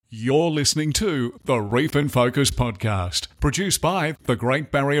You're listening to the Reef in Focus podcast, produced by the Great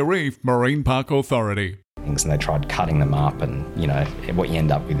Barrier Reef Marine Park Authority. And they tried cutting them up, and what you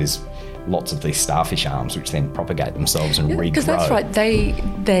end up with is lots of these starfish arms, which then propagate themselves and regrow. Because that's right,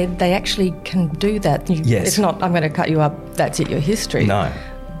 they actually can do that. Yes. It's not, I'm going to cut you up, that's it, your history. No.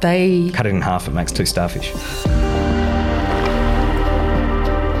 They cut it in half, it makes two starfish.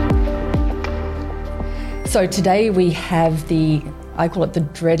 So today we have I call it the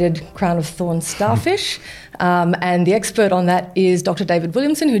dreaded crown of thorns starfish. And the expert on that is Dr. David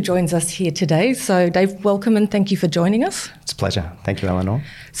Williamson, who joins us here today. So Dave, welcome and thank you for joining us. It's a pleasure. Thank you, Eleanor.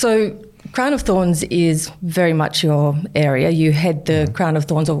 So crown of thorns is very much your area. You head the crown of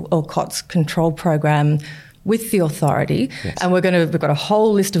thorns or COTS control program with the authority. Yes. And we've got a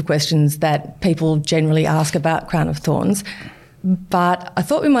whole list of questions that people generally ask about crown of thorns. But I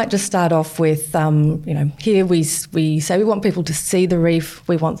thought we might just start off with, here we say we want people to see the reef,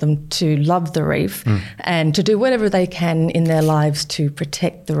 we want them to love the reef and to do whatever they can in their lives to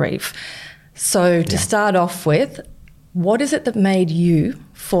protect the reef. So to start off with, what is it that made you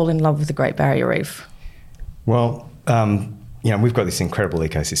fall in love with the Great Barrier Reef? Well, we've got this incredible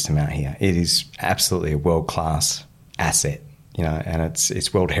ecosystem out here. It is absolutely a world-class asset, and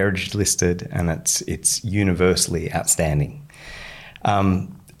it's World Heritage listed, and it's universally outstanding.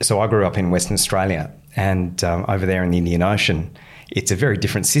 So I grew up in Western Australia, and over there in the Indian Ocean, it's a very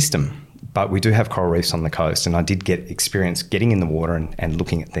different system, but we do have coral reefs on the coast, and I did get experience getting in the water and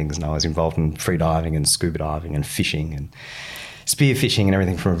looking at things, and I was involved in free diving and scuba diving and fishing and spear fishing and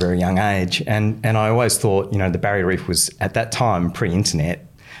everything from a very young age. And I always thought, the Barrier Reef was, at that time, pre-internet,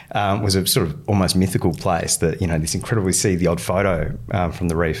 was a sort of almost mythical place that, this incredibly see the odd photo from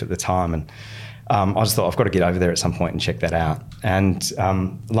the reef at the time. And I just thought, I've got to get over there at some point and check that out. And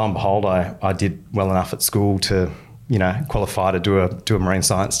lo and behold, I did well enough at school to, qualify to do a marine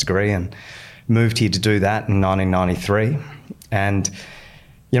science degree, and moved here to do that in 1993. And,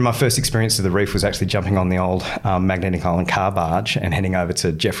 my first experience of the reef was actually jumping on the old Magnetic Island car barge and heading over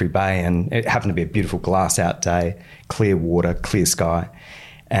to Jeffrey Bay. And it happened to be a beautiful glass out day, clear water, clear sky.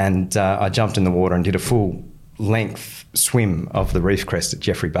 And I jumped in the water and did a full length swim of the reef crest at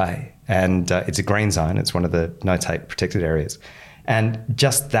Jeffrey Bay. And it's a green zone. It's one of the no-take protected areas. And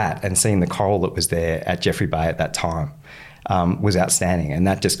just that, and seeing the coral that was there at Jeffrey Bay at that time, was outstanding. And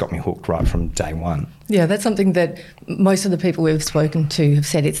that just got me hooked right from day one. Yeah, that's something that most of the people we've spoken to have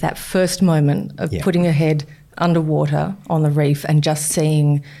said. It's that first moment of putting your head underwater on the reef and just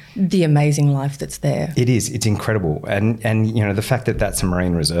seeing the amazing life that's there. It is. It's incredible. And the fact that that's a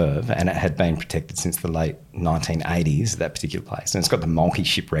marine reserve, and it had been protected since the late 1980s, that particular place, and it's got the Mulkey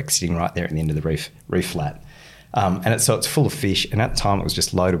shipwreck sitting right there at the end of the reef flat. And it's full of fish, and at the time it was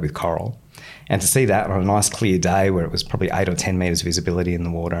just loaded with coral. And to see that on a nice clear day where it was probably 8 or 10 metres visibility in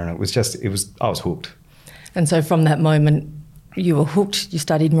the water, and I was hooked. And so from that moment, you were hooked, you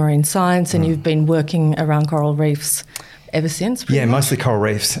studied marine science, and you've been working around coral reefs ever since? Yeah, mostly coral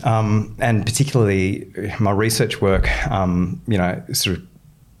reefs, and particularly my research work, sort of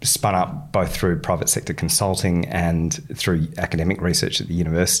spun up both through private sector consulting and through academic research at the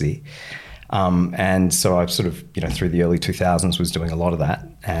university. And so I sort of, through the early 2000s was doing a lot of that,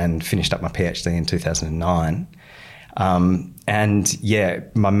 and finished up my PhD in 2009.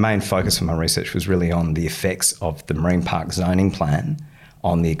 My main focus of my research was really on the effects of the Marine Park Zoning Plan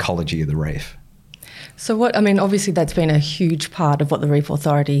on the ecology of the reef. So obviously that's been a huge part of what the Reef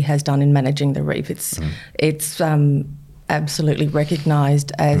Authority has done in managing the reef. It's absolutely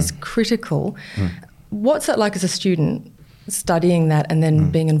recognised as critical. What's it like as a student studying that and then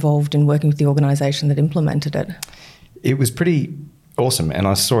being involved in working with the organisation that implemented it? It was pretty awesome, and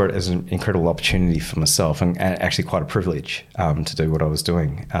I saw it as an incredible opportunity for myself, and actually quite a privilege to do what I was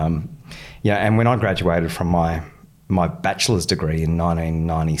doing. And when I graduated from my bachelor's degree in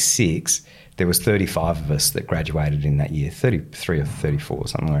 1996, there was 35 of us that graduated in that year, 33 or 34,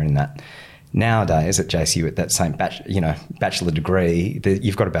 somewhere in that. Nowadays at JCU, at that same bachelor degree,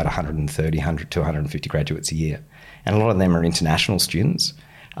 you've got about 130 to 150 graduates a year, and a lot of them are international students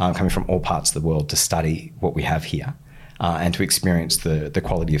coming from all parts of the world to study what we have here. And to experience the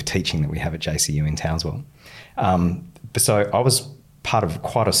quality of teaching that we have at JCU in Townsville. So I was part of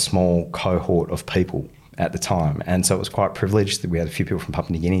quite a small cohort of people at the time, and so it was quite privileged that we had a few people from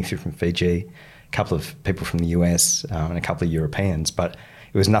Papua New Guinea, a few from Fiji, a couple of people from the US, and a couple of Europeans, but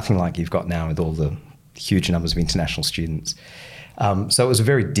it was nothing like you've got now with all the huge numbers of international students. So it was a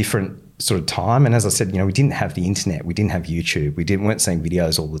very different sort of time. And as I said, we didn't have the internet, we didn't have YouTube, we weren't seeing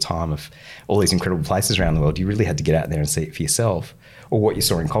videos all the time of all these incredible places around the world. You really had to get out there and see it for yourself, or what you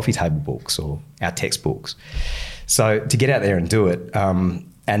saw in coffee table books or our textbooks. So to get out there and do it,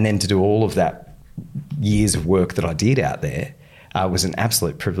 And then to do all of that years of work that I did out there was an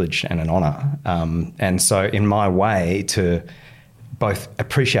absolute privilege and an honour. And so in my way to both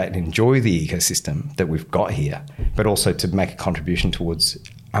appreciate and enjoy the ecosystem that we've got here, but also to make a contribution towards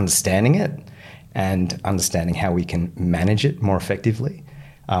understanding it and understanding how we can manage it more effectively,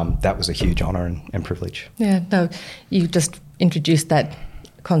 that was a huge honour and privilege. Yeah, no, you just introduced that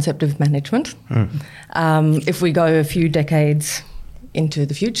concept of management. If we go a few decades into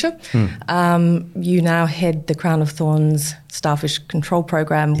the future, you now head the Crown of Thorns Starfish Control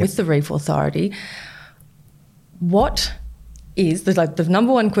Program with the Reef Authority. What is the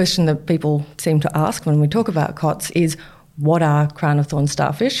number one question that people seem to ask when we talk about COTS is, what are Crown of Thorns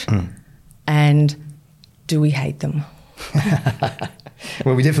starfish and do we hate them?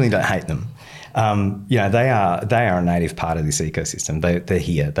 Well, we definitely don't hate them. They are a native part of this ecosystem. They're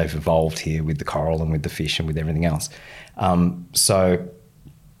here. They've evolved here with the coral and with the fish and with everything else. So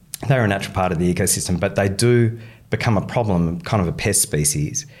they're a natural part of the ecosystem, but they do become a problem, kind of a pest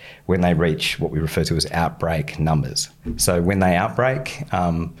species, when they reach what we refer to as outbreak numbers. So when they outbreak,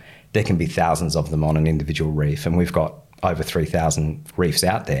 there can be thousands of them on an individual reef, and we've got over 3,000 reefs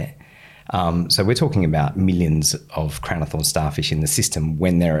out there. So we're talking about millions of crown of thorns starfish in the system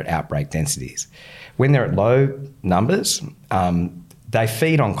when they're at outbreak densities. When they're at low numbers, they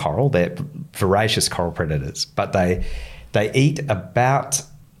feed on coral. They're voracious coral predators, but they eat about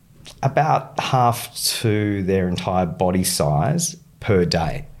half to their entire body size per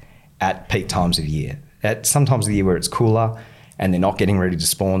day at peak times of year. At some times of the year where it's cooler and they're not getting ready to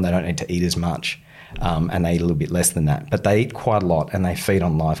spawn, they don't need to eat as much. And they eat a little bit less than that. But they eat quite a lot and they feed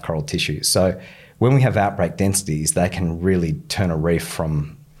on live coral tissue. So when we have outbreak densities, they can really turn a reef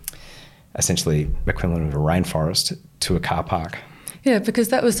from essentially equivalent of a rainforest to a car park. Yeah, because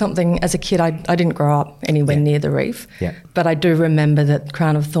that was something, as a kid, I didn't grow up anywhere near the reef. Yeah. But I do remember that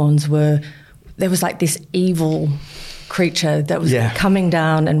crown of thorns there was like this evil creature that was coming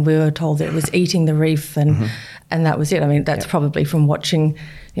down, and we were told that it was eating the reef, and that was it. I mean, that's probably from watching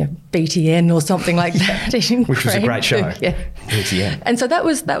BTN or something like that. Which was a great show. Yeah. BTN. And so that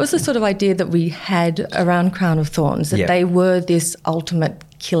was the sort of idea that we had around crown of thorns, that they were this ultimate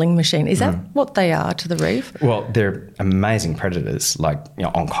killing machine. Is that what they are to the reef? Well, they're amazing predators,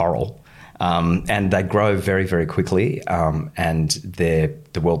 on coral. And they grow very, very quickly, and they're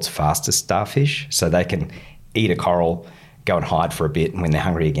the world's fastest starfish. So they can eat a coral, go and hide for a bit, and when they're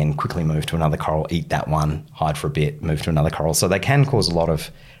hungry again, quickly move to another coral, eat that one, hide for a bit, move to another coral. So they can cause a lot of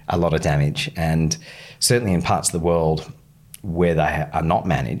damage. And certainly in parts of the world where they are not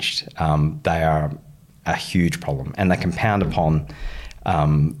managed, they are a huge problem. And they compound upon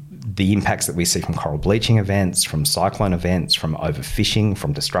the impacts that we see from coral bleaching events, from cyclone events, from overfishing,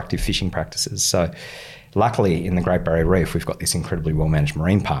 from destructive fishing practices. So luckily in the Great Barrier Reef, we've got this incredibly well-managed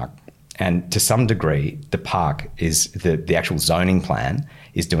marine park. And to some degree, the park is the actual zoning plan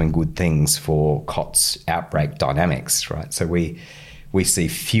is doing good things for COTS outbreak dynamics, right? So we see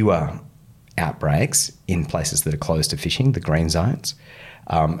fewer outbreaks in places that are closed to fishing, the green zones.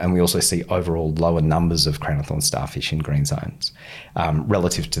 And we also see overall lower numbers of crown of thorns starfish in green zones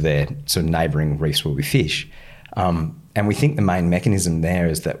relative to their sort of neighbouring reefs where we fish. And we think the main mechanism there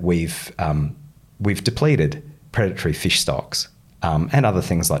is that we've depleted predatory fish stocks and other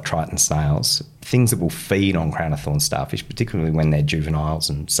things like triton snails, things that will feed on crown of thorns starfish, particularly when they're juveniles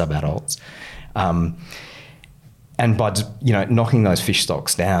and subadults. And by knocking those fish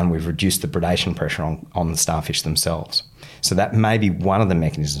stocks down, we've reduced the predation pressure on the starfish themselves. So that may be one of the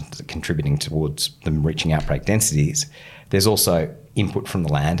mechanisms that are contributing towards them reaching outbreak densities. There's also input from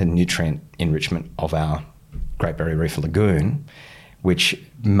the land and nutrient enrichment of our Great Barrier Reef lagoon, which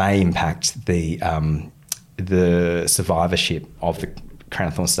may impact the survivorship of the crown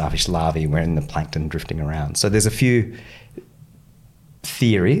of thorns starfish larvae when the plankton drifting around. So there's a few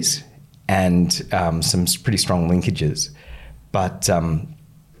theories and some pretty strong linkages, but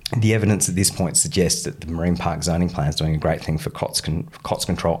the evidence at this point suggests that the Marine Park Zoning Plan is doing a great thing for COTS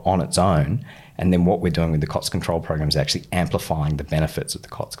control on its own, and then what we're doing with the COTS control program is actually amplifying the benefits of the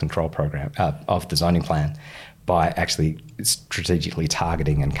COTS control program, of the zoning plan, by actually strategically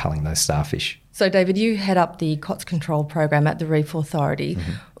targeting and culling those starfish. So, David, you head up the COTS control program at the Reef Authority.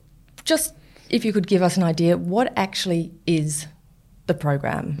 Just if you could give us an idea, what actually is the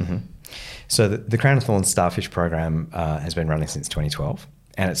program? So the Crown of Thorns Starfish program has been running since 2012,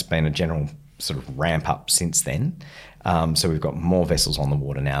 and it's been a general sort of ramp up since then. So we've got more vessels on the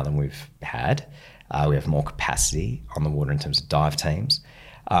water now than we've had. We have more capacity on the water in terms of dive teams.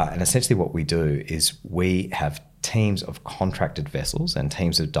 And essentially what we do is we have teams of contracted vessels and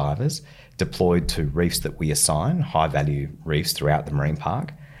teams of divers deployed to reefs that we assign, high-value reefs throughout the marine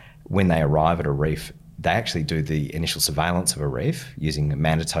park, when they arrive at a reef, they actually do the initial surveillance of a reef using a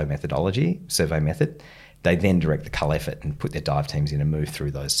mandatory methodology, survey method. They then direct the cull effort and put their dive teams in and move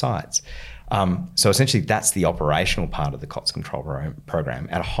through those sites. So essentially that's the operational part of the COTS control program.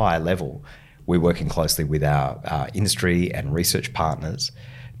 At a higher level, we're working closely with our industry and research partners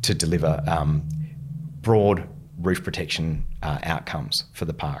to deliver broad reef protection outcomes for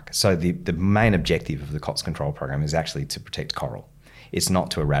the park. So the main objective of the COTS control program is actually to protect coral. It's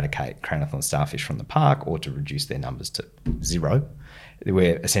not to eradicate crown of thorns starfish from the park or to reduce their numbers to zero.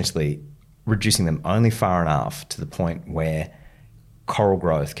 We're essentially reducing them only far enough to the point where coral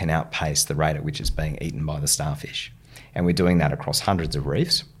growth can outpace the rate at which it's being eaten by the starfish. And we're doing that across hundreds of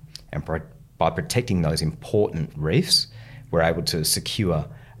reefs. And by protecting those important reefs, we're able to secure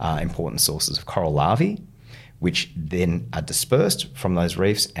important sources of coral larvae, which then are dispersed from those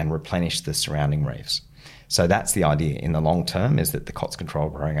reefs and replenish the surrounding reefs. So that's the idea in the long term, is that the COTS control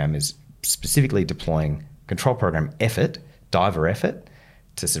program is specifically deploying control program effort, diver effort,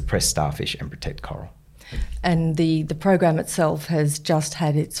 to suppress starfish and protect coral. And the program itself has just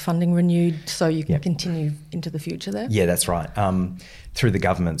had its funding renewed, so you can continue into the future there? Yeah, that's right. Through the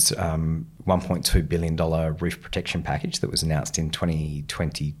government's $1.2 billion reef protection package that was announced in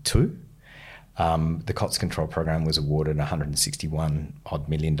 2022, the COTS control program was awarded $161 odd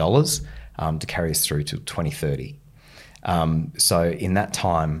million to carry us through to 2030. So in that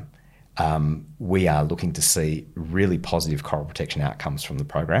time, we are looking to see really positive coral protection outcomes from the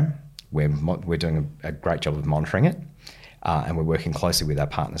program. We're doing a great job of monitoring it, and we're working closely with our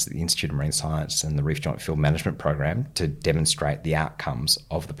partners at the Institute of Marine Science and the Reef Joint Field Management Program to demonstrate the outcomes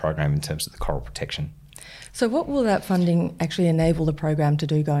of the program in terms of the coral protection. So what will that funding actually enable the program to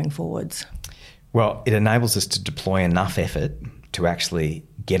do going forwards? Well, it enables us to deploy enough effort to actually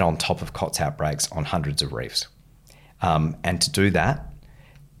get on top of COTS outbreaks on hundreds of reefs. And to do that,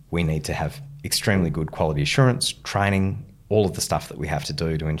 we need to have extremely good quality assurance, training, all of the stuff that we have to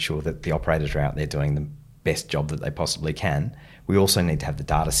do to ensure that the operators are out there doing the best job that they possibly can. We also need to have the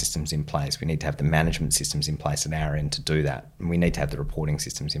data systems in place. We need to have the management systems in place at our end to do that. And we need to have the reporting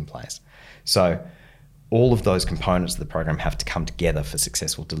systems in place. So all of those components of the program have to come together for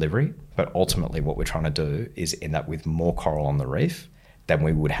successful delivery. But ultimately what we're trying to do is end up with more coral on the reef than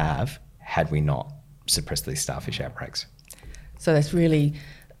we would have had we not suppressed these starfish outbreaks. So that's really,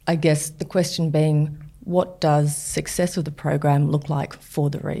 I guess, the question being, what does success of the program look like for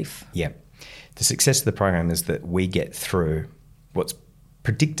the reef? Yeah. The success of the program is that we get through what's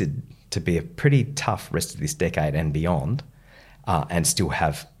predicted to be a pretty tough rest of this decade and beyond, and still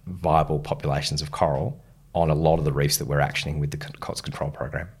have viable populations of coral on a lot of the reefs that we're actioning with the COTS control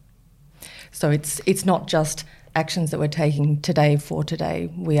program. So it's not just actions that we're taking today for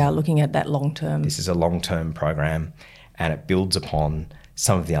today. We are looking at that long term. This is a long-term program, and it builds upon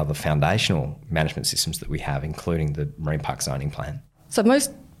some of the other foundational management systems that we have, including the Marine Park Zoning Plan. So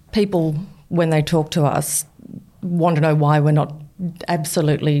most people, when they talk to us, want to know why we're not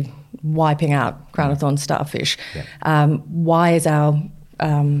absolutely wiping out crown of thorns starfish. Yeah. Why is our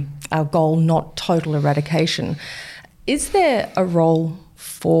goal not total eradication? Is there a role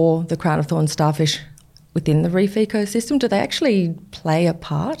for the crown of thorns starfish within the reef ecosystem? Do they actually play a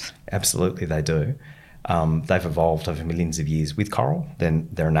part? Absolutely, they do. They've evolved over millions of years with coral. Then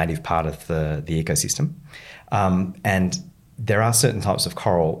they're a native part of the ecosystem. And there are certain types of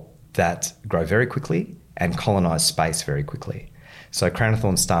coral that grow very quickly and colonise space very quickly. So crown of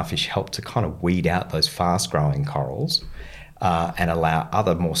thorns starfish help to kind of weed out those fast-growing corals and allow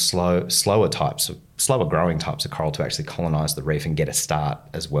other more slower growing types of coral to actually colonise the reef and get a start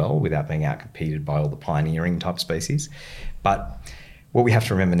as well without being outcompeted by all the pioneering type species. But what we have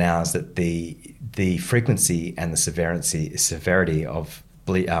to remember now is that the frequency and the severity of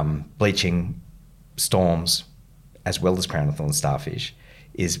bleaching, storms, as well as crown of thorns starfish,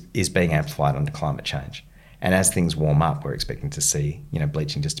 is being amplified under climate change. And as things warm up, we're expecting to see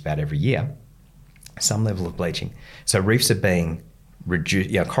bleaching just about every year, some level of bleaching. So reefs are being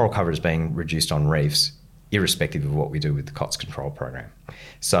reduced, coral cover is being reduced on reefs, irrespective of what we do with the COTS control program.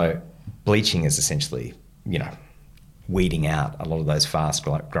 So bleaching is essentially, weeding out a lot of those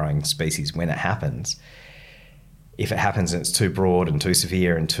fast-growing species when it happens. If it happens and it's too broad and too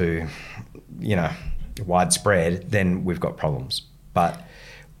severe and too, widespread, then we've got problems. But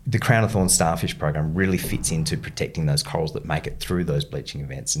the crown of thorns starfish program really fits into protecting those corals that make it through those bleaching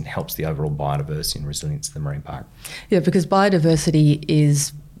events and helps the overall biodiversity and resilience of the marine park. Yeah, because biodiversity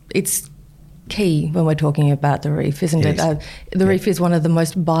it's key when we're talking about the reef, isn't it? The reef is one of the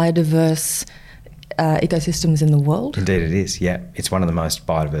most biodiverse ecosystems in the world. Indeed it is, yeah. It's one of the most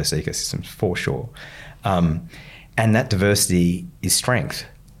biodiverse ecosystems for sure. And that diversity is strength.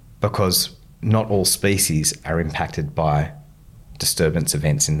 because not all species are impacted by disturbance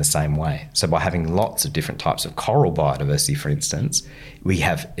events in the same way. So by having lots of different types of coral biodiversity, for instance, we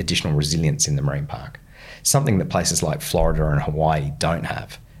have additional resilience in the marine park. Something that places like Florida and Hawaii don't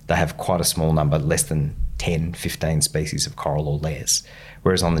have. They have quite a small number, less than 10, 15 species of coral or less,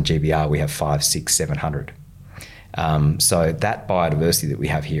 whereas on the GBR we have 500, 600, 700. So that biodiversity that we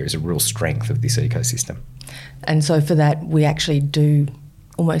have here is a real strength of this ecosystem. And so for that, we actually do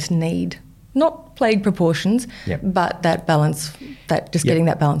almost need, not plague proportions, but that balance, getting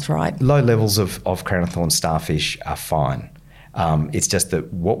that balance right. Low levels of crown of thorns starfish are fine. It's just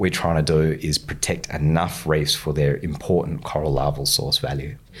that what we're trying to do is protect enough reefs for their important coral larval source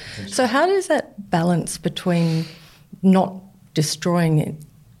value. So how does that balance between not destroying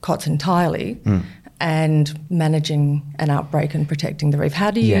COTS entirely and managing an outbreak and protecting the reef?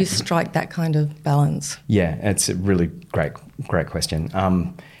 How do you strike that kind of balance? Yeah, it's a really great question.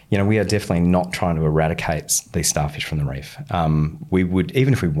 We are definitely not trying to eradicate these starfish from the reef. We would,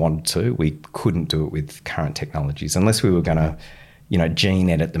 even if we wanted to, we couldn't do it with current technologies unless we were going to, gene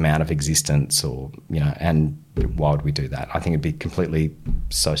edit them out of existence or, and why would we do that? I think it'd be completely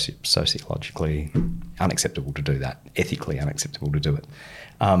sociologically unacceptable to do that, ethically unacceptable to do it.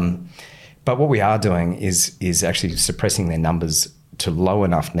 But what we are doing is actually suppressing their numbers to low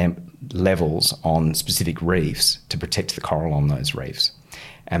enough levels on specific reefs to protect the coral on those reefs.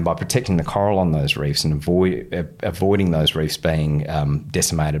 And by protecting the coral on those reefs and avoiding those reefs being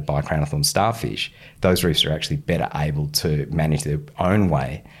decimated by crown of thorns starfish, those reefs are actually better able to manage their own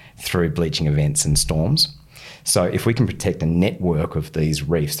way through bleaching events and storms. So if we can protect a network of these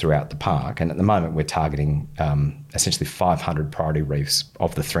reefs throughout the park, and at the moment we're targeting essentially 500 priority reefs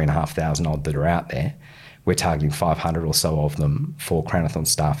of the 3,500 odd that are out there, we're targeting 500 or so of them for crown of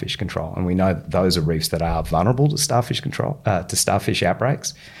thorns starfish control. And we know that those are reefs that are vulnerable to starfish control, to starfish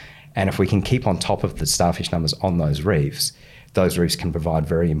outbreaks. And if we can keep on top of the starfish numbers on those reefs can provide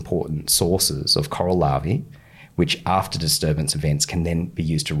very important sources of coral larvae, which after disturbance events can then be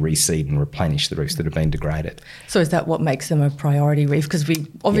used to reseed and replenish the reefs that have been degraded. So is that what makes them a priority reef? Because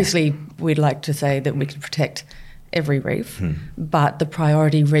we'd like to say that we can protect every reef, but the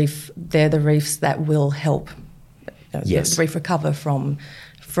priority reef, they're the reefs that will help the reef recover from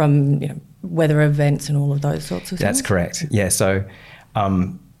weather events and all of those sorts of things. That's correct. Yeah, so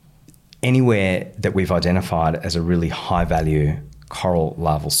anywhere that we've identified as a really high value coral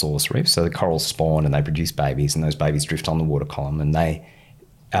larval source reef, so the corals spawn and they produce babies, and those babies drift on the water column and they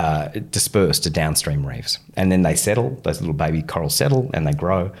disperse to downstream reefs, and then they settle, those little baby corals settle and they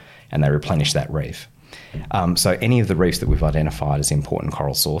grow and they replenish that reef. So any of the reefs that we've identified as important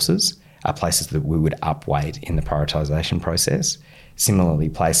coral sources are places that we would upweight in the prioritisation process. Similarly,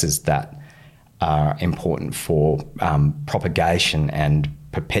 places that are important for propagation and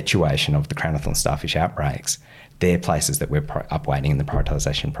perpetuation of the crown of thorns starfish outbreaks, they're places that we're upweighting in the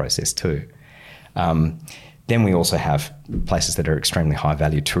prioritisation process too. Then we also have places that are extremely high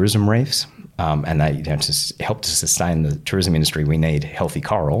value tourism reefs, and they, to help to sustain the tourism industry, we need healthy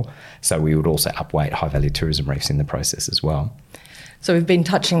coral. So we would also upweight high value tourism reefs in the process as well. So we've been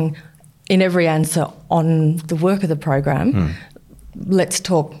touching in every answer on the work of the program. Let's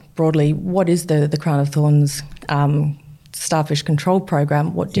talk broadly. What is the Crown of Thorns Starfish Control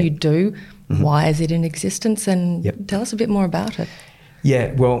Program? What do you do? Why is it in existence? And tell us a bit more about it.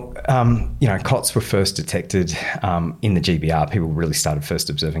 Yeah, well, COTS were first detected in the GBR. People really started first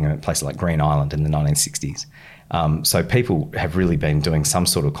observing them at places like Green Island in the 1960s. So people have really been doing some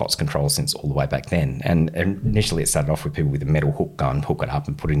sort of COTS control since all the way back then. And initially it started off with people with a metal hook gun, hook it up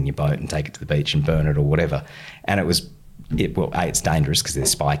and put it in your boat and take it to the beach and burn it or whatever. And it's dangerous because they're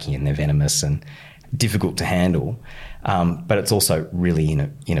spiky and they're venomous and difficult to handle, but it's also really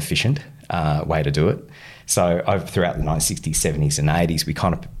inefficient way to do it. So throughout the 1960s, 70s and 80s, we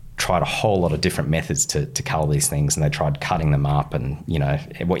kind of tried a whole lot of different methods to cull these things, and they tried cutting them up, and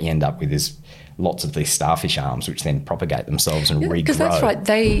what you end up with is lots of these starfish arms which then propagate themselves and regrow. Because that's right,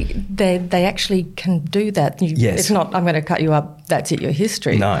 they actually can do that. It's not, I'm going to cut you up, that's it, your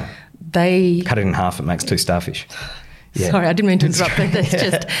history. No. They cut it in half, it makes two starfish. Yeah. Sorry, I didn't mean to interrupt.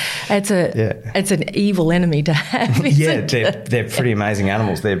 It's an evil enemy to have. They're pretty amazing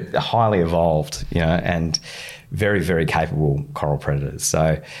animals. They're highly evolved, and very, very capable coral predators.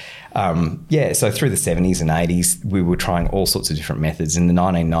 So, so through the 70s and 80s, we were trying all sorts of different methods. In the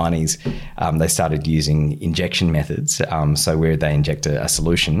 1990s, they started using injection methods. So where they inject a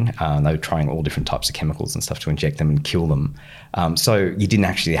solution, they were trying all different types of chemicals and stuff to inject them and kill them. So you didn't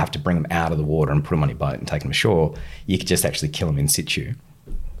actually have to bring them out of the water and put them on your boat and take them ashore. You could just actually kill them in situ.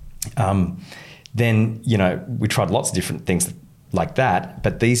 Then, we tried lots of different things like that.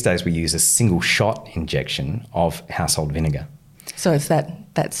 But these days we use a single shot injection of household vinegar. So it's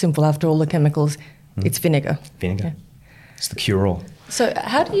that simple. After all the chemicals, it's vinegar. Vinegar. Yeah. It's the cure-all. So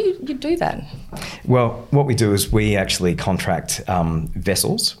how do you do that? Well, what we do is we actually contract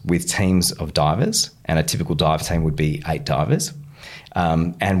vessels with teams of divers, and a typical dive team would be 8 divers.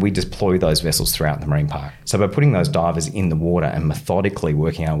 And we deploy those vessels throughout the marine park. So by putting those divers in the water and methodically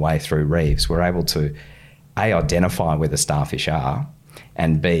working our way through reefs, we're able to, A, identify where the starfish are,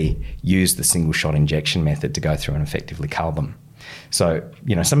 and B, use the single shot injection method to go through and effectively cull them. So,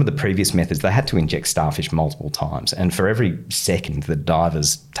 some of the previous methods, they had to inject starfish multiple times. And for every second the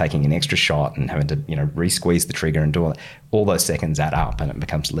diver's taking an extra shot and having to, re-squeeze the trigger and do all those seconds add up, and it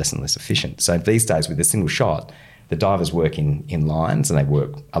becomes less and less efficient. So these days with a single shot, the divers work in lines, and they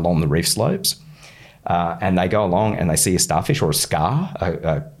work along the reef slopes. And they go along and they see a starfish or a scar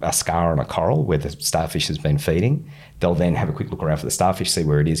on a coral where the starfish has been feeding. They'll then have a quick look around for the starfish, see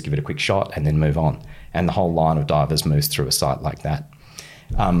where it is, give it a quick shot, and then move on. And the whole line of divers moves through a site like that.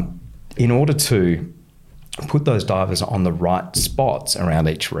 In order to put those divers on the right spots around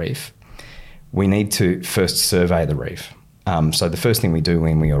each reef, we need to first survey the reef. So the first thing we do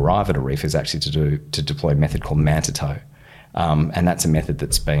when we arrive at a reef is actually to deploy a method called manta-tow. And that's a method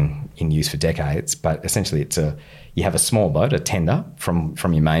that's been in use for decades. But essentially you have a small boat, a tender from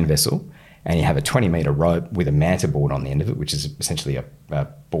your main vessel, and you have a 20-metre rope with a manta board on the end of it, which is essentially a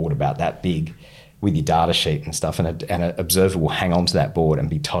board about that big with your data sheet and stuff. And an observer will hang onto that board and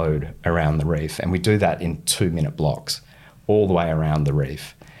be towed around the reef. And we do that in 2-minute blocks all the way around the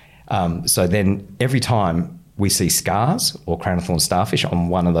reef. So then every time we see scars or crown of thorns starfish on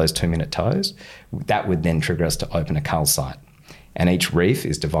one of those 2-minute tows, that would then trigger us to open a cull site. And each reef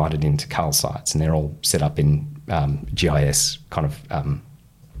is divided into cull sites, and they're all set up in GIS kind of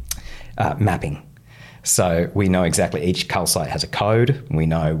mapping. So we know exactly each cull site has a code, we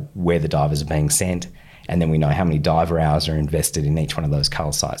know where the divers are being sent, and then we know how many diver hours are invested in each one of those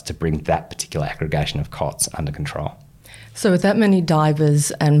cull sites to bring that particular aggregation of cots under control. So with that many divers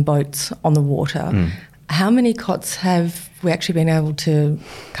and boats on the water, how many cots have we actually been able to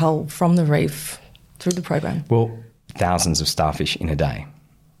cull from the reef through the program? Well, thousands of starfish in a day.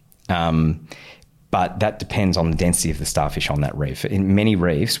 But that depends on the density of the starfish on that reef. In many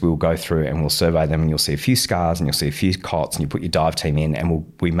reefs, we'll go through and we'll survey them, and you'll see a few scars and you'll see a few cots, and you put your dive team in, and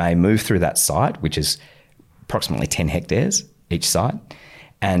we may move through that site, which is approximately 10 hectares each site,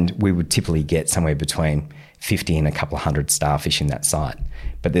 and we would typically get somewhere between 50 and a couple of hundred starfish in that site.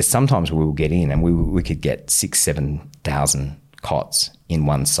 But there's sometimes we will get in and we could get 6,000-7,000 cots in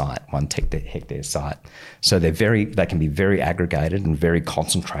one site, 1 hectare site. So they can be very aggregated and very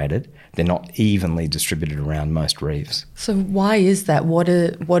concentrated. They're not evenly distributed around most reefs. So why is that? What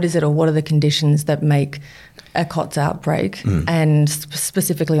is it, or what are the conditions that make a COTS outbreak, and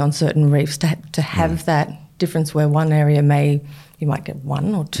specifically on certain reefs to have that difference where one area you might get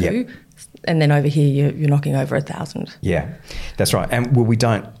 1 or 2, yep, and then over here you're knocking over 1,000? Yeah, that's right. And we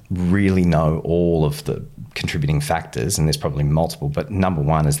don't really know all of the contributing factors, and there's probably multiple, but number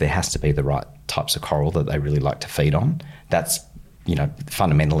one is there has to be the right types of coral that they really like to feed on. That's,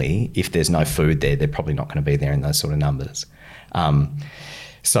 fundamentally, if there's no food there, they're probably not going to be there in those sort of numbers.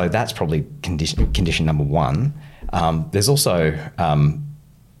 So that's probably condition number one. There's also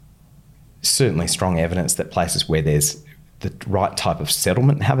certainly strong evidence that places where there's the right type of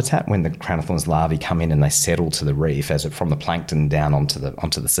settlement habitat, when the crown of thorns larvae come in and they settle to the reef from the plankton down onto the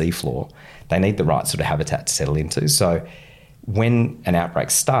seafloor, they need the right sort of habitat to settle into. So when an outbreak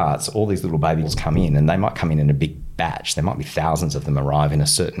starts, all these little babies come in, and they might come in a big batch. There might be thousands of them arrive on a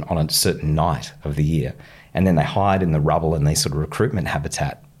certain night of the year, and then they hide in the rubble in these sort of recruitment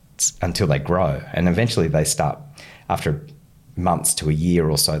habitats until they grow, and eventually they start, after months to a year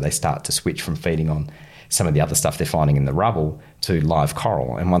or so, they start to switch from feeding on some of the other stuff they're finding in the rubble to live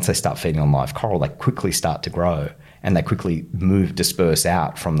coral. And once they start feeding on live coral, they quickly start to grow, and they quickly disperse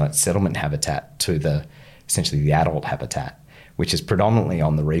out from that settlement habitat to essentially the adult habitat, which is predominantly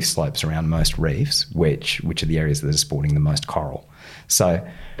on the reef slopes around most reefs, which are the areas that are sporting the most coral. So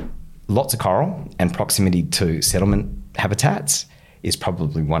lots of coral and proximity to settlement habitats is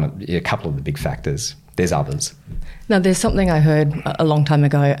probably a couple of the big factors. There's others. Now, there's something I heard a long time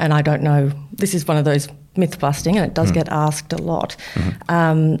ago, and I don't know, this is one of those myth busting, and it does get asked a lot.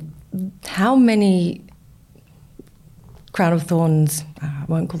 How many crown of thorns, I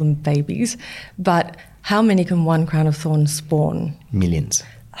won't call them babies, but how many can one crown of thorns spawn? Millions.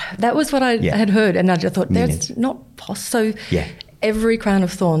 That was what I had heard, and I just thought, Millions. that's not possible. So every crown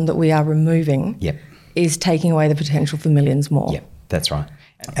of thorn that we are removing is taking away the potential for millions more. Yeah, that's right.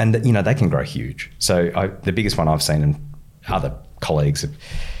 And, they can grow huge. So the biggest one I've seen, and other colleagues have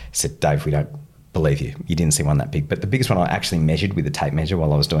said, Dave, we don't believe you. You didn't see one that big. But the biggest one I actually measured with a tape measure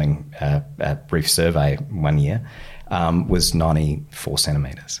while I was doing a reef survey one year was 94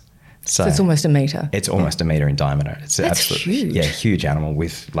 centimetres. So it's almost a metre. It's almost a metre in diameter. It's That's huge. Yeah, huge animal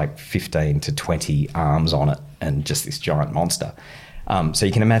with like 15 to 20 arms on it and just this giant monster. So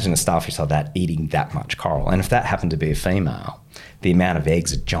you can imagine a starfish like that eating that much coral. And if that happened to be a female, the amount of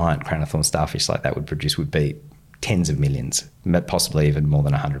eggs a giant crown of thorn starfish like that would produce would be tens of millions, possibly even more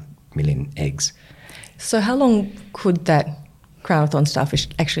than 100 million eggs. So how long could that crown of thorn starfish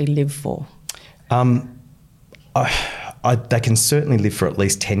actually live for? They can certainly live for at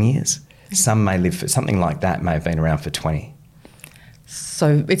least 10 years. Some may live for, something like that may have been around for 20.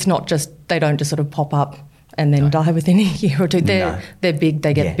 So it's not just, they don't just sort of pop up and then die within a year or two. They're big,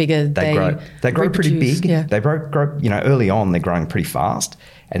 they get bigger. They grow pretty big. Yeah. They grow, early on they're growing pretty fast,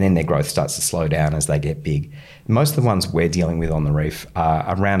 and then their growth starts to slow down as they get big. Most of the ones we're dealing with on the reef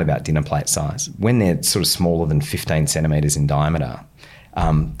are around about dinner plate size. When they're sort of smaller than 15 centimetres in diameter,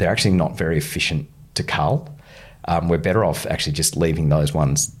 they're actually not very efficient to cull. We're better off actually just leaving those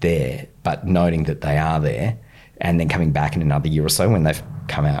ones there, but noting that they are there, and then coming back in another year or so when they've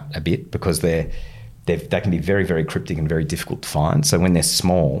come out a bit, because they can be very, very cryptic and very difficult to find. So when they're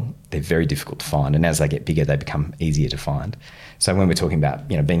small, they're very difficult to find, and as they get bigger, they become easier to find. So when we're talking about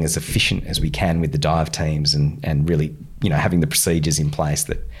being as efficient as we can with the dive teams and really having the procedures in place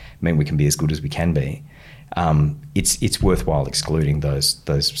that mean we can be as good as we can be, it's worthwhile excluding those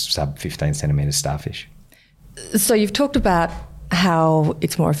sub 15 centimetre starfish. So you've talked about how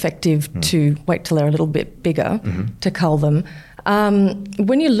it's more effective to wait till they're a little bit bigger to cull them.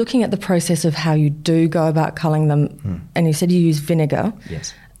 When you're looking at the process of how you do go about culling them, and you said you use vinegar,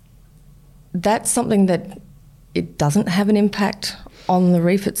 yes, that's something that it doesn't have an impact on the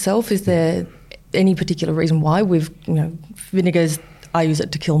reef itself. Is there any particular reason why vinegars? I use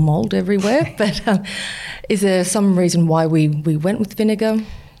it to kill mould everywhere, but is there some reason why we went with vinegar?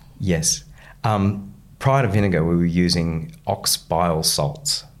 Yes. Prior to vinegar, we were using ox bile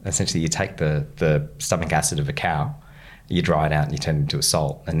salts. Essentially, you take the stomach acid of a cow, you dry it out and you turn it into a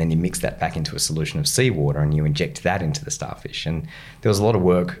salt, and then you mix that back into a solution of seawater and you inject that into the starfish. And there was a lot of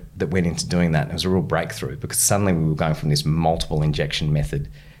work that went into doing that. It was a real breakthrough because suddenly we were going from this multiple injection method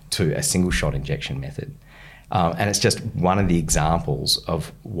to a single shot injection method. And it's just one of the examples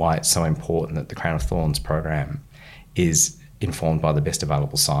of why it's so important that the Crown of Thorns program is informed by the best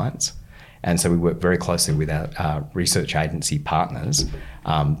available science. And so we work very closely with our research agency partners,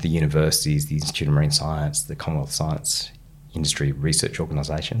 the universities, the Institute of Marine Science, the Commonwealth Science Industry Research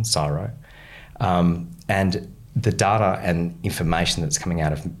Organisation, CSIRO. And the data and information that's coming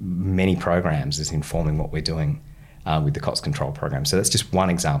out of many programs is informing what we're doing with the COTS control program. So that's just one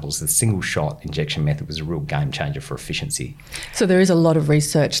example. So the single shot injection method was a real game changer for efficiency. So there is a lot of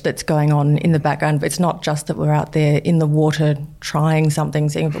research that's going on in the background, but it's not just that we're out there in the water trying something,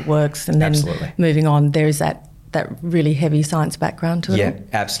 seeing if it works, and then moving on. There is that really heavy science background to it. Yeah,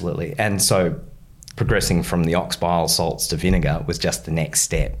 absolutely. And so progressing from the ox bile salts to vinegar was just the next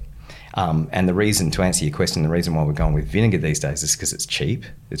step. And the reason, to answer your question, the reason why we're going with vinegar these days is because it's cheap,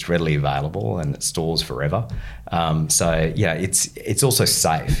 it's readily available, and it stores forever. It's also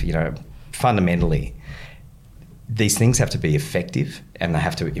safe. Fundamentally, these things have to be effective and they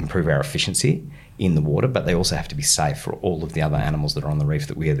have to improve our efficiency in the water, but they also have to be safe for all of the other animals that are on the reef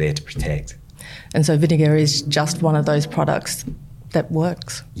that we are there to protect. And so vinegar is just one of those products that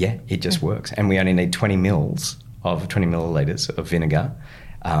works? Yeah, it just works. And we only need 20 millilitres of vinegar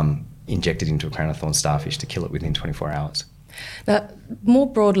injected into a crown of thorn starfish to kill it within 24 hours. Now, more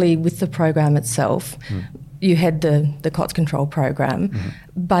broadly with the program itself, you had the COTS control program,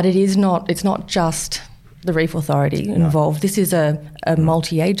 but it's not just the Reef Authority involved. No. This is a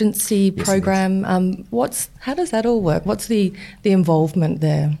multi-agency program. How does that all work? What's the involvement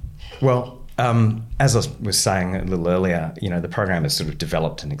there? Well, as I was saying a little earlier, the program has sort of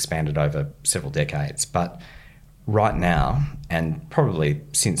developed and expanded over several decades, but right now, and probably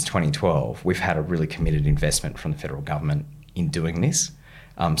since 2012, we've had a really committed investment from the federal government in doing this.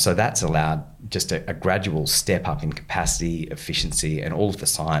 So that's allowed just a gradual step up in capacity, efficiency, and all of the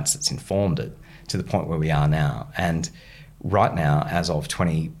science that's informed it to the point where we are now. And right now, as of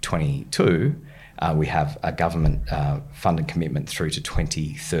 2022, we have a government funded commitment through to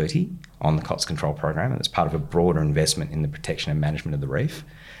 2030 on the COTS control program, and it's part of a broader investment in the protection and management of the reef.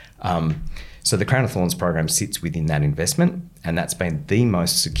 So the Crown of Thorns program sits within that investment, and that's been the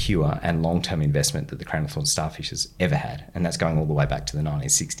most secure and long-term investment that the Crown of Thorns starfish has ever had, and that's going all the way back to the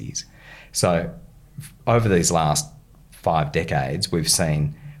 1960s. So over these last 5 decades, we've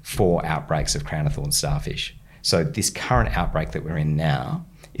seen 4 outbreaks of Crown of Thorns starfish. So this current outbreak that we're in now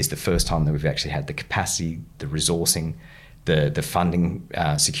is the first time that we've actually had the capacity, the resourcing, the funding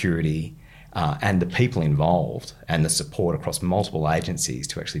security, and the people involved and the support across multiple agencies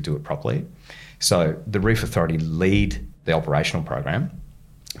to actually do it properly. So the Reef Authority lead the operational program,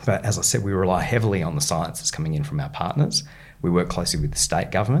 but as I said, we rely heavily on the science that's coming in from our partners. We work closely with the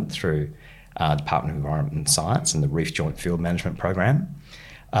state government through Department of Environment and Science and the Reef Joint Field Management Program.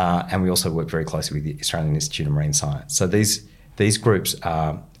 And we also work very closely with the Australian Institute of Marine Science. So these groups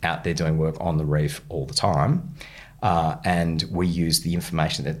are out there doing work on the reef all the time. And we use the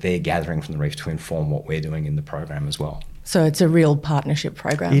information that they're gathering from the reef to inform what we're doing in the program as well. So it's a real partnership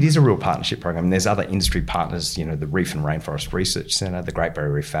program. It is a real partnership program. And there's other industry partners, you know, the Reef and Rainforest Research Centre, the Great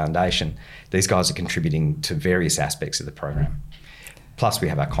Barrier Reef Foundation. These guys are contributing to various aspects of the program. Plus we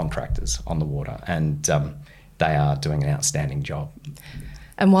have our contractors on the water, and they are doing an outstanding job.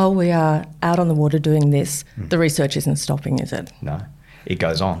 And while we are out on the water doing this, the research isn't stopping, is it? No, it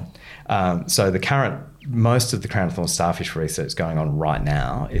goes on. So most of the crown of thorn starfish research going on right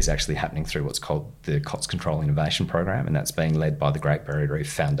now is actually happening through what's called the COTS Control Innovation Program, and that's being led by the Great Barrier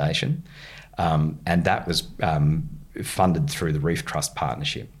Reef Foundation. And that was funded through the Reef Trust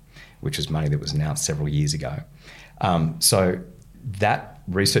Partnership, which was money that was announced several years ago. So that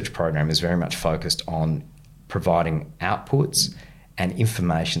research program is very much focused on providing outputs and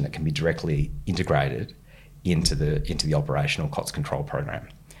information that can be directly integrated into the operational COTS control program.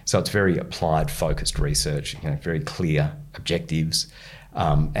 So it's very applied, focused research, you know, very clear objectives.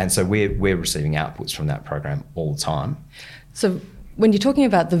 And so we're receiving outputs from that program all the time. So when you're talking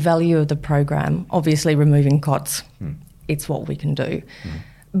about the value of the program, obviously removing COTS, it's what we can do.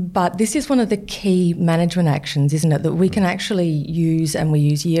 But this is one of the key management actions, isn't it, that we can actually use, and we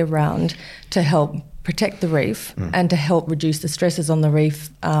use year round, to help protect the reef and to help reduce the stresses on the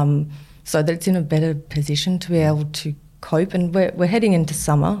reef, so that it's in a better position to be able to cope. And we're heading into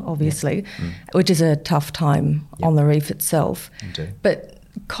summer, obviously, which is a tough time on the reef itself. Indeed. But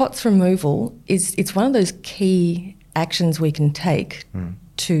COTS removal it's one of those key actions we can take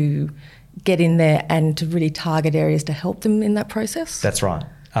to get in there and to really target areas to help them in that process. That's right.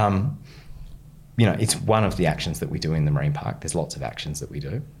 You know, it's one of the actions that we do in the marine park. There's lots of actions that we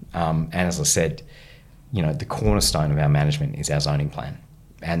do. And as I said, you know, the cornerstone of our management is our zoning plan.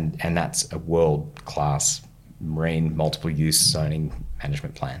 And that's a world-class marine multiple-use zoning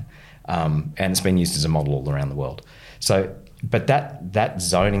management plan. And it's been used as a model all around the world. So, but that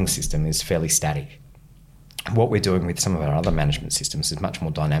zoning system is fairly static. What we're doing with some of our other management systems is much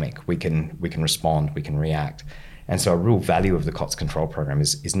more dynamic. We can respond, we can react. And so a real value of the COTS control program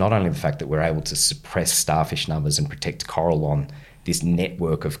is not only the fact that we're able to suppress starfish numbers and protect coral on this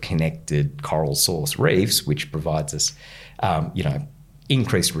network of connected coral source reefs, which provides us, you know,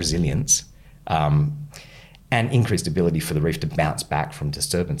 increased resilience and increased ability for the reef to bounce back from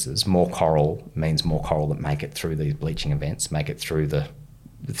disturbances. More coral means more coral that make it through these bleaching events, make it through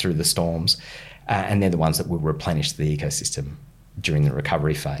the storms, and they're the ones that will replenish the ecosystem during the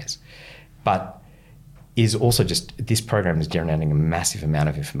recovery phase. But is also just, this program is generating a massive amount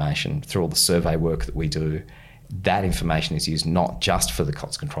of information through all the survey work that we do. That information is used not just for the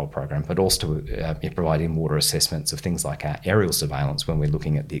COTS control program, but also to provide in-water assessments of things like our aerial surveillance when we're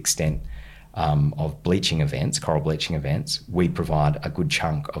looking at the extent of bleaching events, coral bleaching events. We provide a good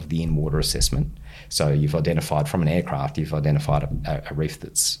chunk of the in-water assessment. So you've identified from an aircraft, you've identified a reef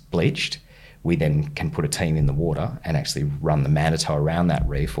that's bleached. We then can put a team in the water and actually run the manito around that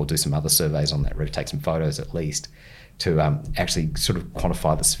reef, or do some other surveys on that reef, take some photos at least, to actually sort of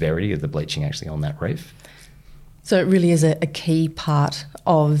quantify the severity of the bleaching actually on that reef. So it really is a key part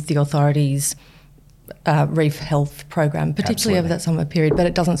of the authority's reef health program, particularly over that summer period, but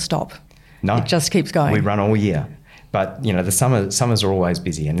it doesn't stop. No. It just keeps going. We run all year. But, you know, the summers are always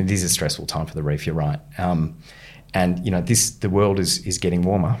busy, and it is a stressful time for the reef, you're right. And, you know, the world is getting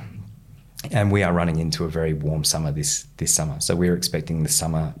warmer, and we are running into a very warm summer this summer. So we're expecting the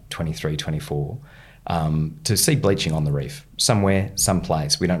summer 23-24 to see bleaching on the reef somewhere,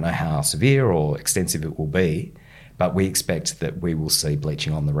 someplace. We don't know how severe or extensive it will be, but we expect that we will see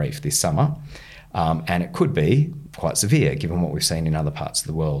bleaching on the reef this summer. And it could be quite severe given what we've seen in other parts of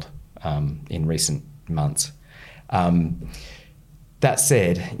the world in recent months. That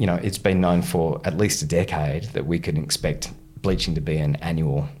said, you know, it's been known for at least a decade that we can expect bleaching to be an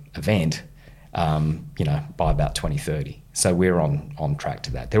annual event, you know, by about 2030. So we're on track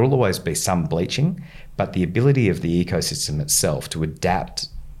to that. There will always be some bleaching, but the ability of the ecosystem itself to adapt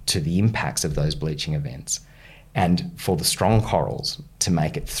to the impacts of those bleaching events, and for the strong corals to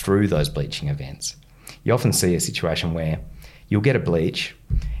make it through those bleaching events. You often see a situation where you'll get a bleach,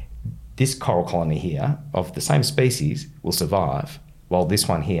 this coral colony here of the same species will survive, while this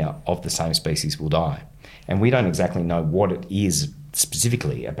one here of the same species will die. And we don't exactly know what it is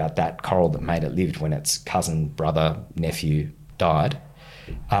specifically about that coral that made it live when its cousin, brother, nephew died.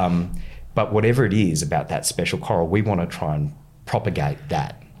 But whatever it is about that special coral, we want to try and propagate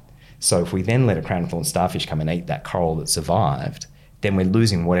that. So if we then let a crown of thorns starfish come and eat that coral that survived, then we're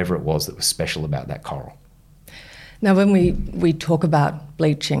losing whatever it was that was special about that coral. Now, when we talk about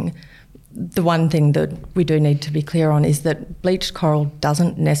bleaching, the one thing that we do need to be clear on is that bleached coral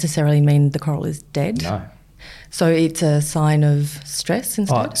doesn't necessarily mean the coral is dead. No. So it's a sign of stress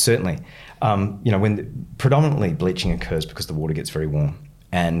instead? Oh, certainly. When predominantly bleaching occurs because the water gets very warm,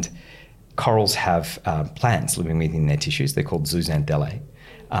 and corals have plants living within their tissues. They're called zooxanthellae,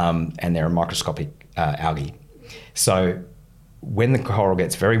 and they're a microscopic algae. So when the coral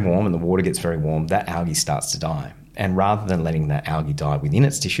gets very warm and the water gets very warm, that algae starts to die. And rather than letting that algae die within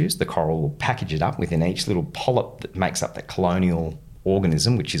its tissues, the coral will package it up within each little polyp that makes up that colonial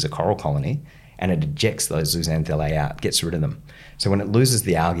organism, which is a coral colony, and it ejects those zooxanthellae out, gets rid of them. So when it loses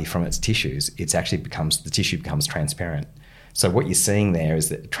the algae from its tissues, the tissue becomes transparent. So what you're seeing there is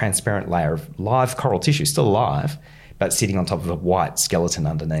that a transparent layer of live coral tissue, still alive, but sitting on top of a white skeleton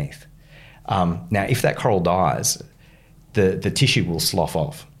underneath. Now, if that coral dies, the tissue will slough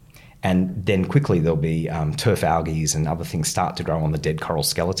off. And then quickly there'll be turf algae and other things start to grow on the dead coral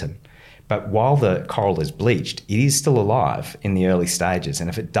skeleton. But while the coral is bleached, it is still alive in the early stages. And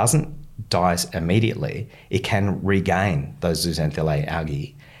if it doesn't die immediately, it can regain those zooxanthellae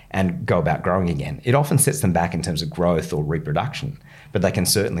algae and go about growing again. It often sets them back in terms of growth or reproduction, but they can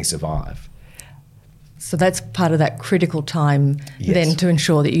certainly survive. So that's part of that critical time then to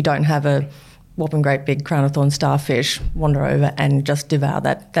ensure that you don't have a whopping great big crown of thorns starfish wander over and just devour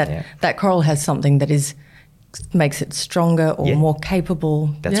that. That coral has something that makes it stronger or more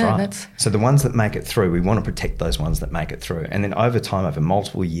capable. That's right. So the ones that make it through, we want to protect those ones that make it through. And then over time, over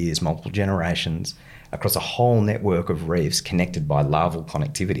multiple years, multiple generations, across a whole network of reefs connected by larval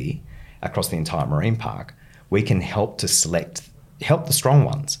connectivity across the entire marine park, we can help the strong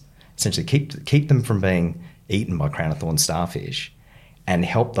ones, essentially keep them from being eaten by crown of thorns starfish, and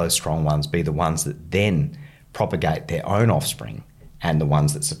help those strong ones be the ones that then propagate their own offspring and the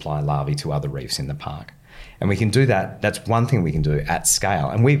ones that supply larvae to other reefs in the park. And we can do that. That's one thing we can do at scale.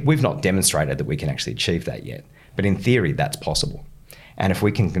 And we've not demonstrated that we can actually achieve that yet. But in theory, that's possible. And if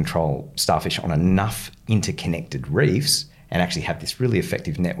we can control starfish on enough interconnected reefs and actually have this really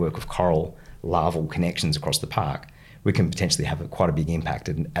effective network of coral larval connections across the park, we can potentially have quite a big impact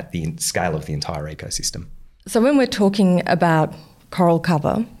at the scale of the entire ecosystem. So when we're talking about coral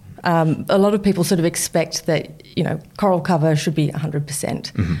cover, a lot of people sort of expect that, coral cover should be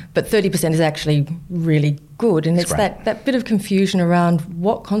 100%, but 30% is actually really good. And it's that bit of confusion around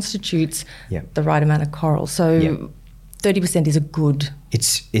what constitutes the right amount of coral. So 30% is a good...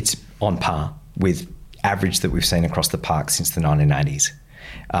 It's on par with average that we've seen across the park since the 1980s.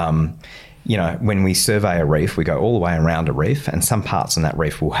 When we survey a reef, we go all the way around a reef, and some parts on that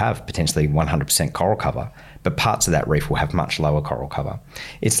reef will have potentially 100% coral cover, but parts of that reef will have much lower coral cover.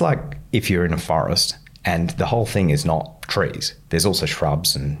 It's like if you're in a forest and the whole thing is not trees. There's also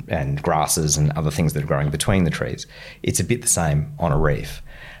shrubs and grasses and other things that are growing between the trees. It's a bit the same on a reef.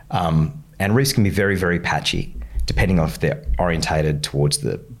 And reefs can be very, very patchy, depending on if they're orientated towards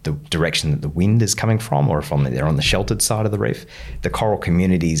the direction that the wind is coming from, or if they're on the sheltered side of the reef. The coral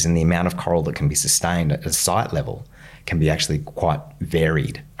communities and the amount of coral that can be sustained at a site level can be actually quite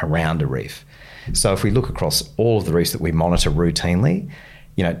varied around a reef. So if we look across all of the reefs that we monitor routinely,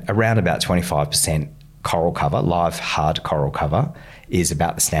 around about 25% coral cover, live hard coral cover, is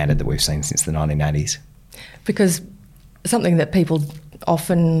about the standard that we've seen since the 1980s. Because something that people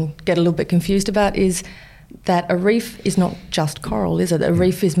often get a little bit confused about is that a reef is not just coral, is it? A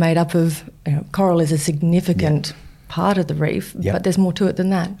reef is made up of, coral is a significant part of the reef, but there's more to it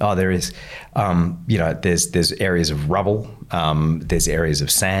than that. Oh, there is. There's areas of rubble, there's areas of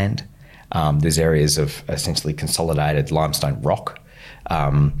sand, there's areas of essentially consolidated limestone rock.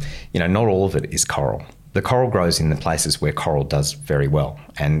 Not all of it is coral. The coral grows in the places where coral does very well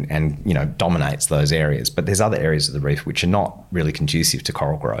and dominates those areas. But there's other areas of the reef which are not really conducive to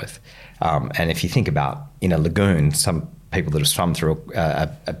coral growth. And if you think about in a lagoon, some people that have swum through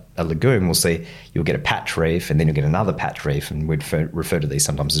a lagoon will see you'll get a patch reef and then you'll get another patch reef, and we'd refer to these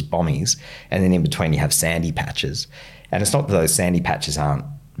sometimes as bommies. And then in between you have sandy patches. And it's not that those sandy patches aren't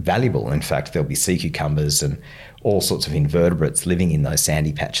valuable. In fact, there'll be sea cucumbers and all sorts of invertebrates living in those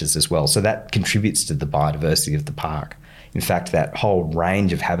sandy patches as well. So that contributes to the biodiversity of the park In fact, that whole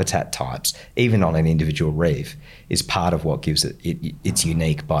range of habitat types, even on an individual reef, is part of what gives it its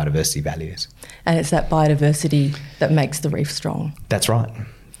unique biodiversity values. And it's that biodiversity that makes the reef strong. That's right.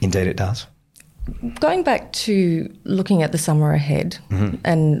 Indeed it does. Going back to looking at the summer ahead,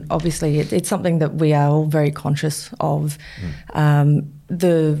 and obviously it's something that we are all very conscious of.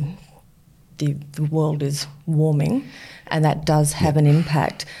 The world is warming, and that does have an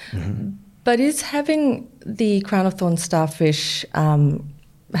impact. But is having the crown of thorns starfish,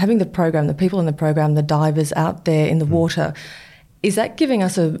 having the program, the people in the program, the divers out there in the water, is that giving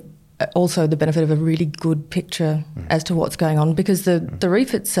us also the benefit of a really good picture as to what's going on? Because the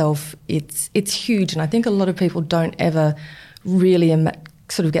reef itself, it's huge, and I think a lot of people don't ever really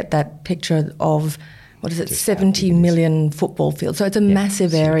sort of get that picture of, 70 million football fields. So it's a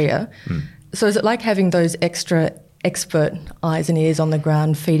massive area. So is it like having those extra expert eyes and ears on the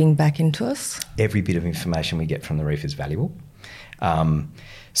ground feeding back into us? Every bit of information we get from the reef is valuable.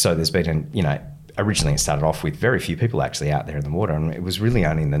 So there's been, originally it started off with very few people actually out there in the water, and it was really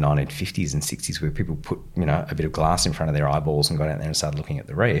only in the 1950s and 60s where people put, a bit of glass in front of their eyeballs and got out there and started looking at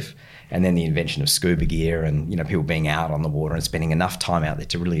the reef. And then the invention of scuba gear and, people being out on the water and spending enough time out there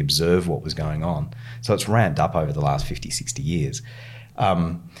to really observe what was going on. So it's ramped up over the last 50, 60 years.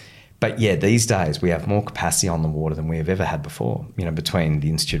 But yeah, these days we have more capacity on the water than we have ever had before. Between the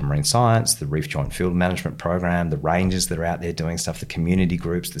Institute of Marine Science, the Reef Joint Field Management Program, the rangers that are out there doing stuff, the community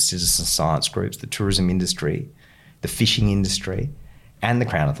groups, the citizen science groups, the tourism industry, the fishing industry, and the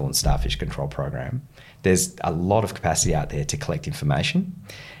Crown of Thorns Starfish Control Program. There's a lot of capacity out there to collect information.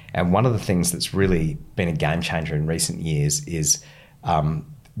 And one of the things that's really been a game changer in recent years is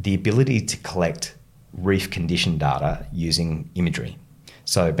the ability to collect reef condition data using imagery.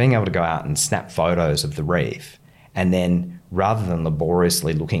 So being able to go out and snap photos of the reef, and then rather than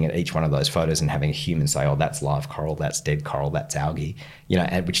laboriously looking at each one of those photos and having a human say, oh, that's live coral, that's dead coral, that's algae,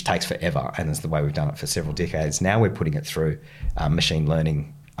 which takes forever, and that's the way we've done it for several decades. Now we're putting it through machine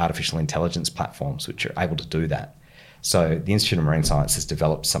learning, artificial intelligence platforms, which are able to do that. So the Institute of Marine Science has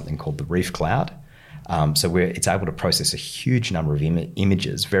developed something called the Reef Cloud. It's able to process a huge number of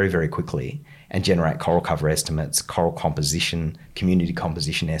images very, very quickly and generate coral cover estimates, coral composition, community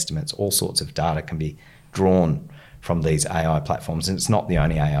composition estimates. All sorts of data can be drawn from these AI platforms. And it's not the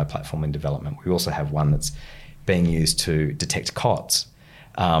only AI platform in development. We also have one that's being used to detect COTS.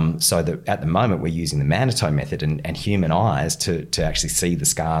 So that at the moment we're using the Manito method and human eyes to actually see the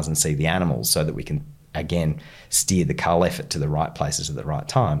scars and see the animals so that we can, again, steer the cull effort to the right places at the right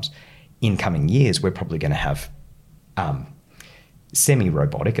times. In coming years, we're probably going to have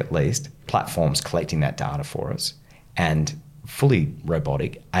semi-robotic, at least, platforms collecting that data for us, and fully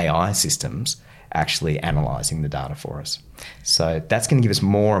robotic AI systems actually analysing the data for us. So that's going to give us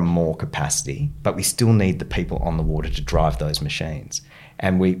more and more capacity, but we still need the people on the water to drive those machines.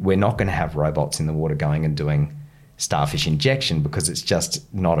 And we're not going to have robots in the water going and doing starfish injection because it's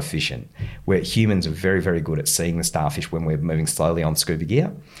just not efficient. Where humans are very, very good at seeing the starfish when we're moving slowly on scuba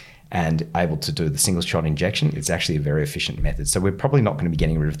gear and able to do the single shot injection. It's actually a very efficient method. So we're probably not going to be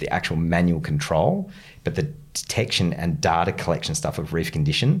getting rid of the actual manual control, but the detection and data collection stuff of reef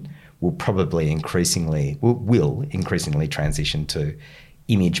condition will probably increasingly transition to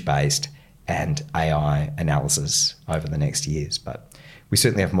image-based and AI analysis over the next years. But we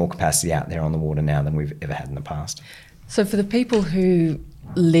certainly have more capacity out there on the water now than we've ever had in the past. So for the people who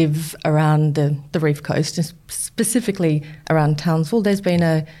live around the Reef Coast, and specifically around Townsville, there's been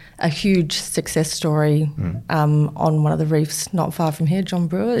a huge success story on one of the reefs not far from here, John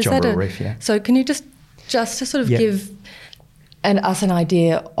Brewer. John Brewer Reef, yeah. So can you just to sort of give us an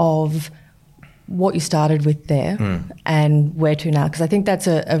idea of what you started with there and where to now? Because I think that's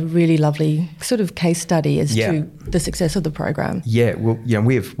a really lovely sort of case study as to the success of the program. Yeah, well,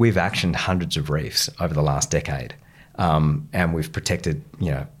 we've actioned hundreds of reefs over the last decade. And we've protected,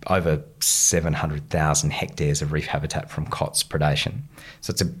 over 700,000 hectares of reef habitat from COTS predation.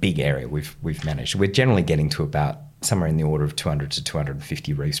 So it's a big area we've managed. We're generally getting to about somewhere in the order of 200 to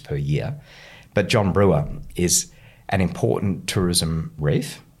 250 reefs per year. But John Brewer is an important tourism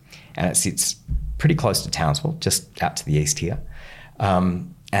reef, and it sits pretty close to Townsville, just out to the east here.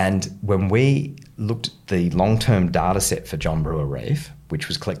 And when we looked at the long-term data set for John Brewer Reef, which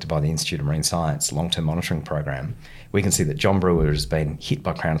was collected by the Institute of Marine Science long-term monitoring program, we can see that John Brewer has been hit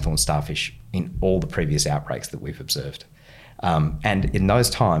by crown of thorns starfish in all the previous outbreaks that we've observed. And in those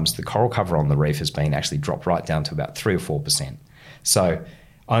times, the coral cover on the reef has been actually dropped right down to about 3 or 4%. So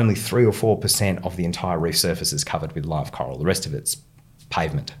only 3 or 4% of the entire reef surface is covered with live coral. The rest of it's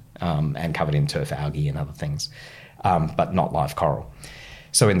pavement and covered in turf algae and other things, but not live coral.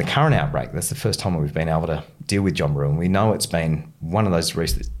 So in the current outbreak, that's the first time we've been able to deal with John Brew, and we know it's been one of those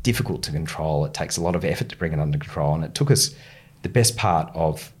reefs that's difficult to control. It takes a lot of effort to bring it under control, and it took us the best part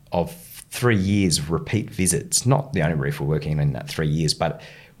of 3 years of repeat visits. Not the only reef we're working in that 3 years, but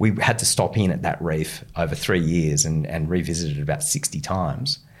we had to stop in at that reef over 3 years and revisit it about 60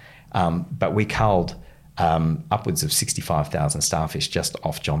 times. But we culled upwards of 65,000 starfish just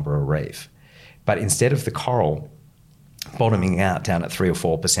off John Brewer Reef. But instead of the coral bottoming out down at 3 or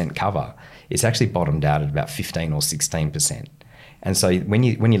 4% cover, it's actually bottomed out at about 15 or 16%. And so when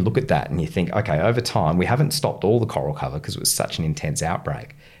you look at that and you think, okay, over time, we haven't stopped all the coral cover because it was such an intense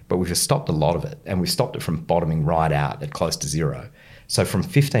outbreak, but we've stopped a lot of it, and we've stopped it from bottoming right out at close to zero. So from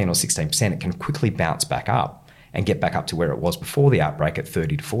 15 or 16%, it can quickly bounce back up and get back up to where it was before the outbreak at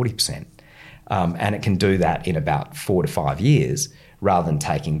 30 to 40%. And it can do that in about 4 to 5 years rather than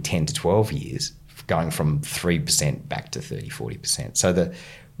taking 10 to 12 years, going from 3% back to 30, 40%. So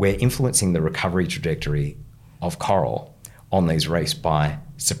we're influencing the recovery trajectory of coral on these reefs by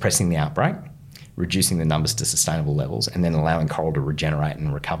suppressing the outbreak, reducing the numbers to sustainable levels, and then allowing coral to regenerate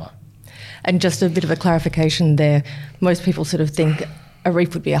and recover. And just a bit of a clarification there, most people sort of think a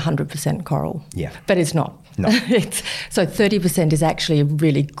reef would be 100% coral. Yeah. But it's not. No. So 30% is actually a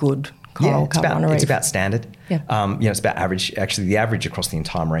really good coral cover on a reef. It's about standard. Yeah. It's about average. Actually, the average across the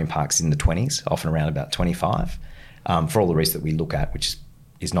entire marine park is in the 20s, often around about 25, for all the reefs that we look at, which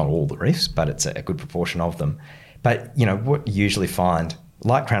is not all the reefs, but it's a good proportion of them. But, what you usually find,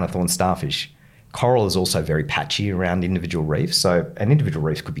 like crown of thorn starfish, coral is also very patchy around individual reefs. So an individual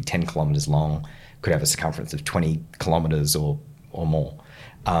reef could be 10 kilometres long, could have a circumference of 20 kilometres or more.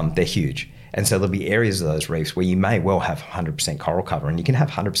 They're huge. And so there'll be areas of those reefs where you may well have 100% coral cover, and you can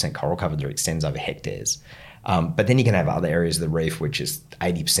have 100% coral cover that extends over hectares. But then you can have other areas of the reef which is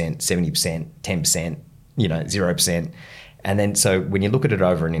 80%, 70%, 10%, 0%. And then so when you look at it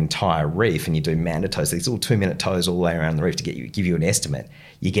over an entire reef and you do mantoes, these little 2-minute toes all the way around the reef to give you an estimate,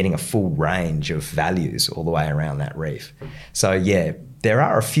 you're getting a full range of values all the way around that reef. So yeah, there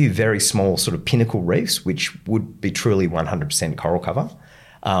are a few very small sort of pinnacle reefs which would be truly 100% coral cover.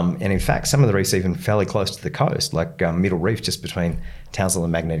 And in fact, some of the reefs even fairly close to the coast, like Middle Reef just between Townsville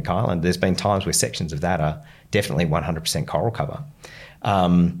and Magnetic Island. There's been times where sections of that are definitely 100% coral cover.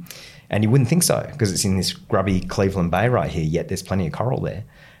 And you wouldn't think so because it's in this grubby Cleveland Bay right here, yet there's plenty of coral there.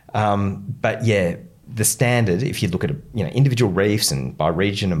 But yeah, the standard, if you look at individual reefs and by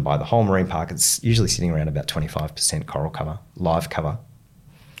region and by the whole marine park, it's usually sitting around about 25% coral cover, live cover.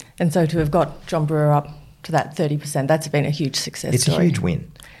 And so to have got John Brewer up to that 30%, that's been a huge success It's story. a huge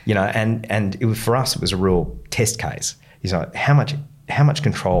win, and it was, for us, it was a real test case. How much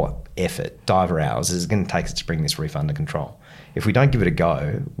control, effort, diver hours is it going to take us to bring this reef under control? If we don't give it a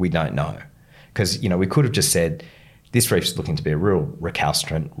go, we don't know. Because, we could have just said, this reef's looking to be a real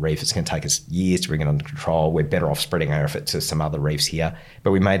recalcitrant reef. It's going to take us years to bring it under control. We're better off spreading our effort to some other reefs here.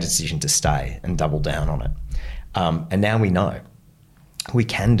 But we made a decision to stay and double down on it. And now we know we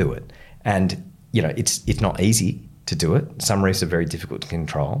can do it. And, it's not easy to do it. Some reefs are very difficult to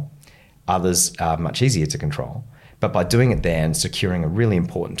control. Others are much easier to control. But by doing it there and securing a really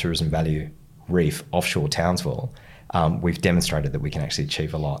important tourism value reef offshore Townsville, we've demonstrated that we can actually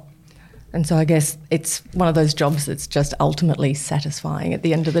achieve a lot. And so I guess it's one of those jobs that's just ultimately satisfying at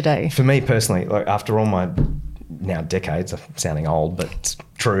the end of the day. For me personally, after all my now decades, I'm sounding old, but it's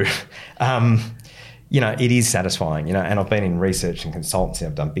true, it is satisfying, and I've been in research and consultancy.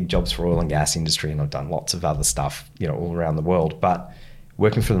 I've done big jobs for oil and gas industry, and I've done lots of other stuff, all around the world. But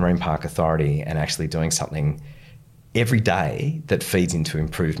working for the Marine Park Authority and actually doing something every day that feeds into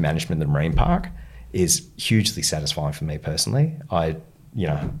improved management of the marine park is hugely satisfying for me personally. I'm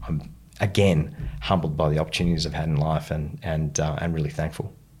again humbled by the opportunities I've had in life and really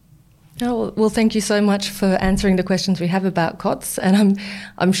thankful. Oh, well, thank you so much for answering the questions we have about COTS. And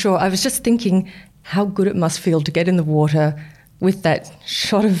I'm sure, I was just thinking how good it must feel to get in the water with that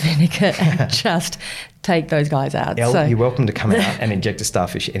shot of vinegar and just take those guys out. Elle, you're welcome to come out and inject a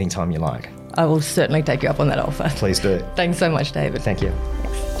starfish anytime you like. I will certainly take you up on that offer. Please do. Thanks so much, David. Thank you.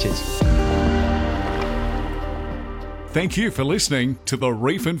 Cheers. Thank you for listening to the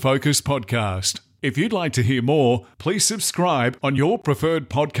Reef and Focus podcast. If you'd like to hear more, please subscribe on your preferred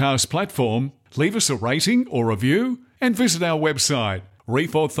podcast platform, leave us a rating or review, and visit our website,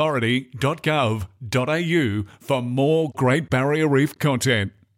 reefauthority.gov.au, for more Great Barrier Reef content.